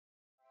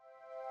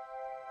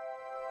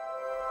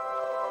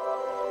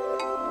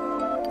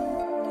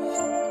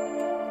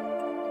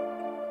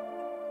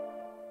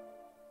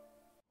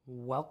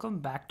welcome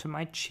back to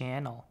my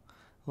channel.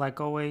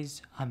 Like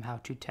always, I'm How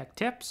To Tech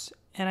Tips,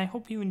 and I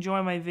hope you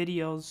enjoy my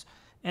videos.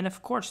 And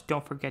of course,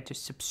 don't forget to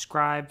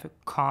subscribe,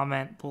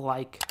 comment,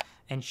 like,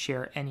 and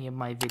share any of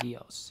my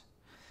videos.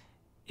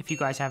 If you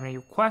guys have any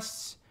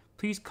requests,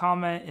 please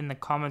comment in the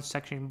comments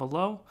section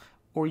below,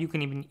 or you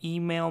can even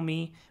email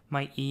me.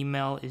 My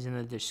email is in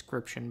the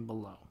description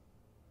below.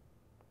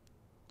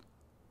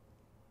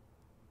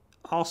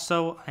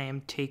 Also, I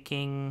am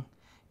taking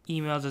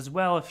emails as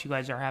well. If you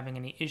guys are having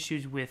any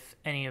issues with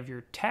any of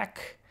your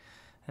tech,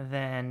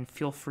 then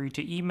feel free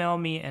to email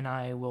me and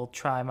I will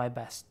try my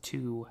best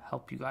to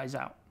help you guys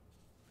out.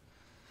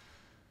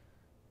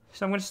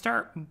 So I'm going to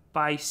start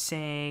by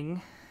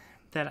saying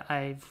that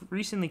I've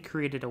recently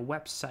created a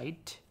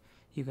website.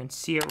 You can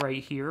see it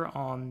right here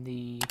on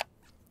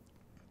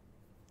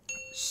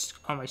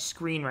my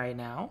screen right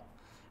now.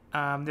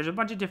 There's a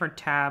bunch of different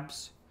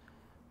tabs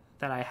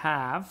that I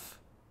have.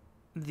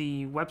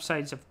 The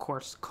website's of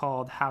course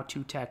called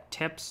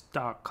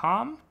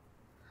howtotechtips.com,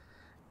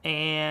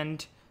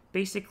 and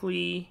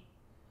basically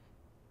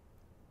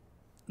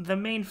the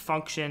main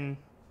function,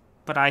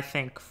 but I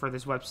think for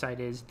this website,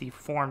 is the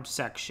forms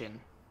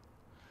section.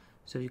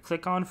 So if you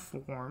click on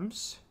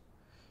forms,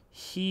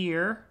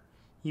 here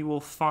you will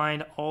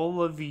find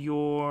all of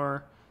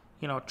your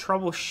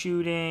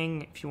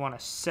troubleshooting. If you want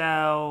to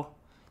sell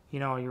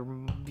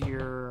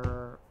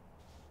your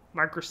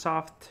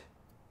Microsoft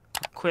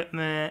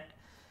equipment,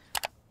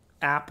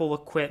 Apple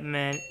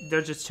equipment.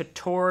 There's just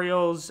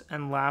tutorials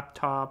and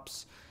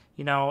laptops.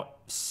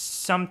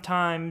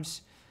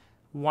 Sometimes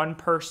one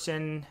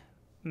person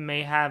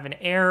may have an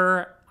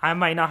error. I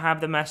might not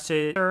have the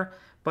message,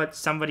 but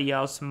somebody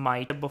else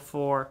might.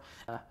 Before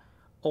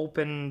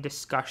open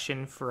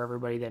discussion for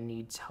everybody that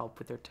needs help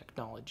with their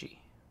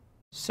technology.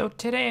 So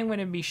today I'm going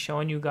to be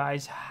showing you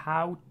guys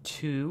how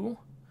to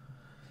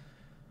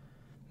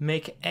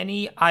make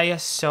any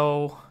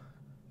ISO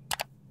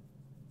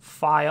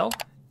file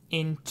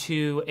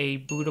into a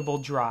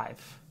bootable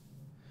drive.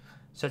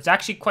 So it's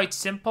actually quite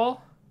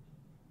simple.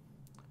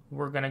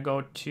 We're going to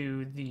go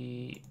to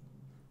the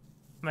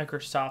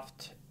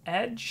Microsoft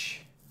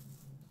Edge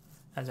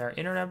as our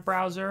internet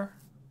browser.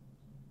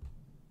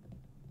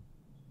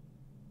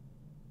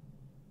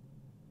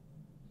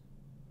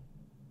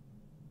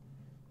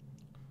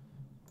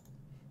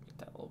 Make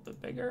that a little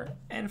bit bigger.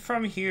 And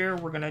from here,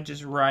 we're going to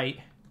just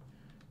write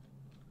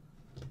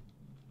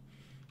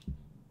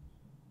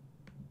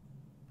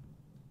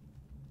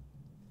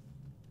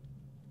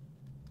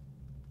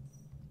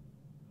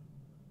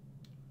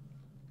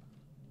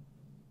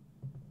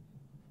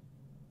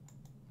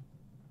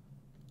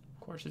Of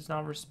course, it's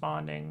not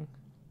responding.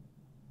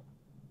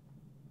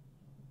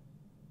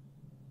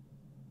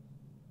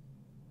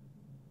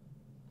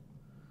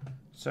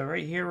 So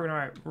right here, we're gonna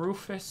write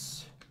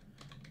Rufus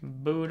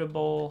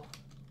Bootable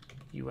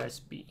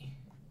USB.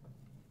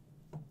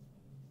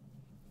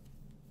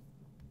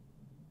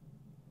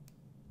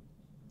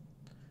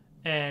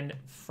 And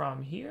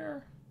from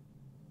here,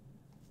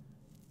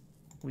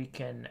 we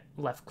can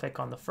left click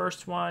on the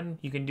first one.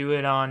 You can do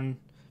it on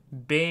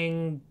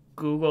Bing,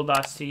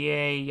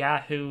 Google.ca,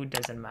 Yahoo,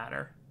 doesn't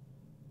matter.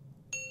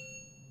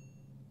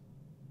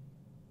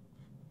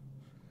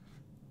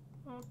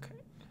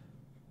 Okay.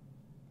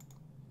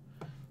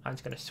 I'm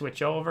just going to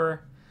switch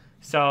over.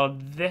 So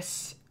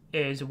this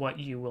is what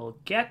you will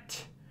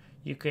get.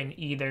 You can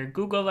either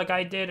Google like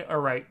I did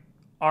or write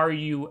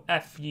rufus.ie-en-.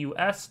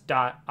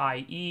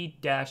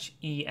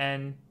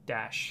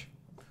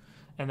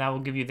 And that will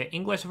give you the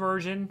English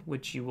version,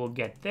 which you will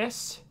get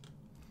this.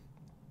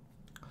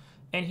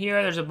 And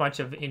here there's a bunch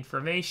of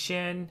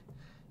information.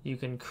 You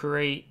can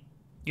create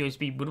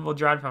USB bootable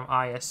drive from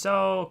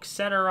ISO,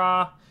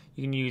 etc.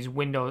 You can use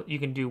Windows. You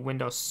can do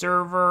Windows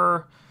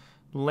Server,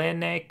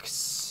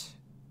 Linux,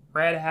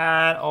 Red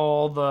Hat,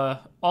 all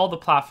the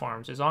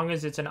platforms. As long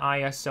as it's an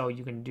ISO,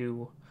 you can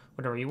do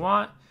whatever you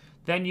want.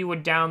 Then you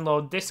would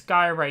download this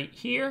guy right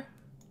here,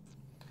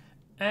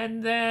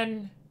 and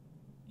then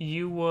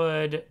you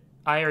would.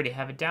 I already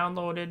have it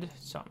downloaded,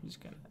 so I'm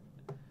just gonna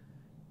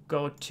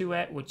go to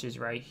it, which is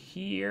right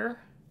here.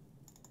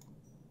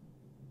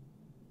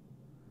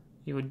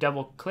 You would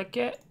double click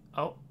it.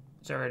 Oh,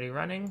 it's already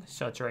running,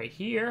 so it's right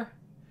here.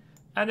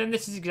 And then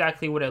this is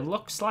exactly what it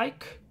looks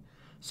like.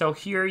 So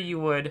here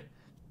you would,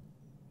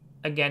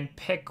 again,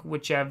 pick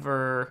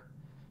whichever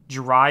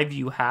drive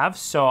you have.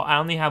 So I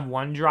only have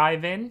one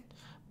drive in,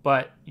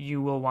 but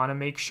you will want to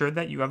make sure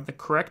that you have the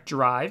correct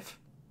drive,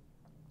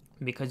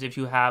 because if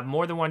you have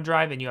more than one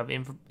drive and you have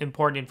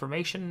important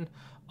information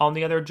on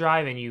the other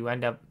drive and you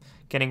end up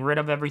getting rid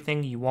of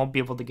everything, you won't be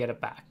able to get it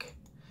back.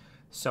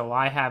 So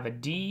I have a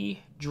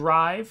D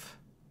drive,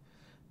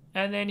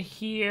 and then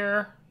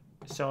here,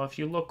 so if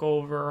you look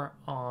over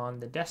on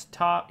the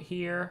desktop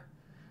here,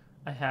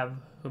 I have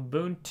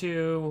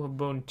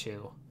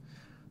Ubuntu.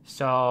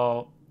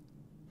 So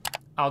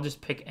I'll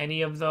just pick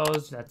any of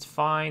those, that's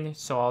fine.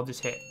 So I'll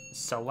just hit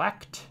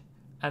select,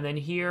 and then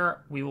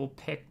here we will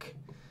pick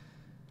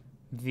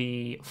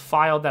the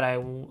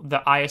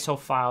ISO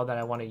file that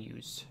I want to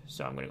use.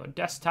 So I'm going to go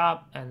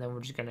desktop, and then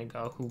we're just going to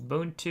go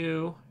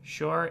Ubuntu.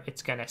 Sure,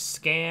 it's going to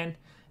scan,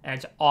 and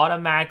it's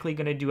automatically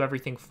going to do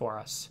everything for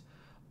us.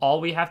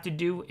 All we have to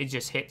do is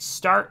just hit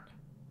start.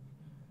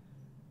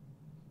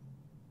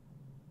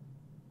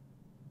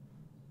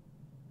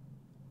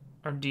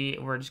 Or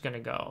we're just going to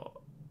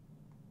go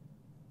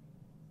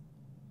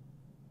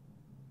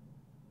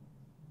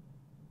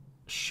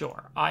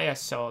sure,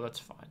 ISO, that's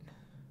fine.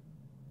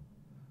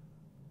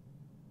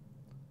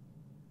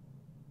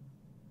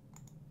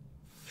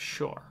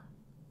 Sure.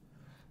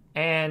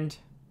 And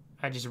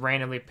I just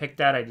randomly picked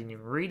that. I didn't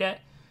even read it.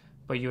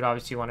 But you would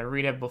obviously want to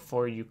read it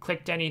before you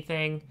clicked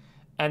anything.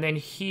 And then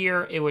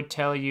here it would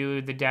tell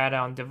you the data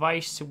on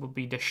device will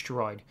be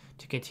destroyed.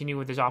 To continue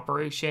with this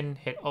operation,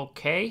 hit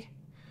OK.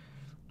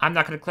 I'm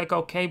not going to click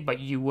OK, but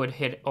you would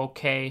hit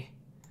OK.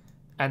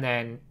 And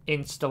then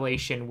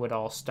installation would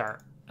all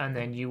start. And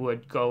then you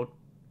would go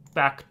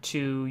back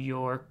to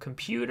your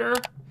computer.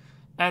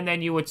 And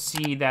then you would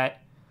see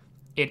that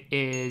it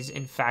is,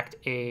 in fact,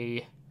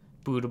 a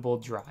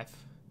bootable drive.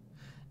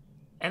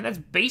 And that's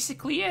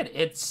basically it.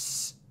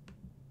 It's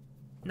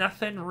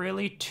nothing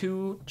really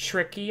too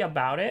tricky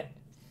about it.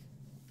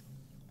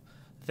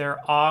 There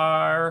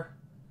are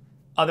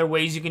other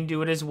ways you can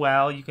do it as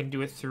well. You can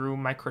do it through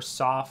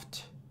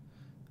Microsoft.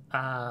 You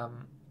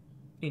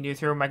can do it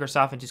through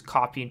Microsoft and just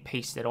copy and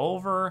paste it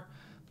over.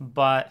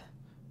 But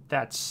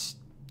that's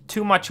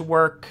too much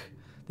work.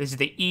 This is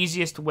the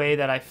easiest way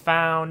that I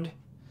found.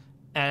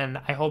 And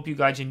I hope you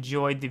guys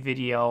enjoyed the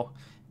video.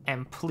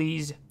 And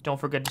please don't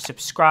forget to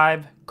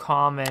subscribe,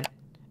 comment,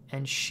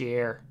 and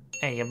share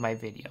any of my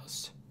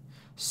videos.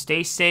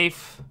 Stay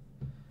safe.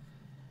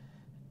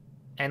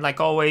 And like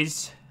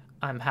always,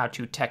 I'm How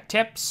To Tech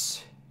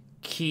Tips.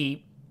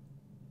 Keep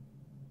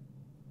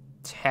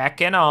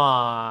teching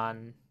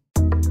on.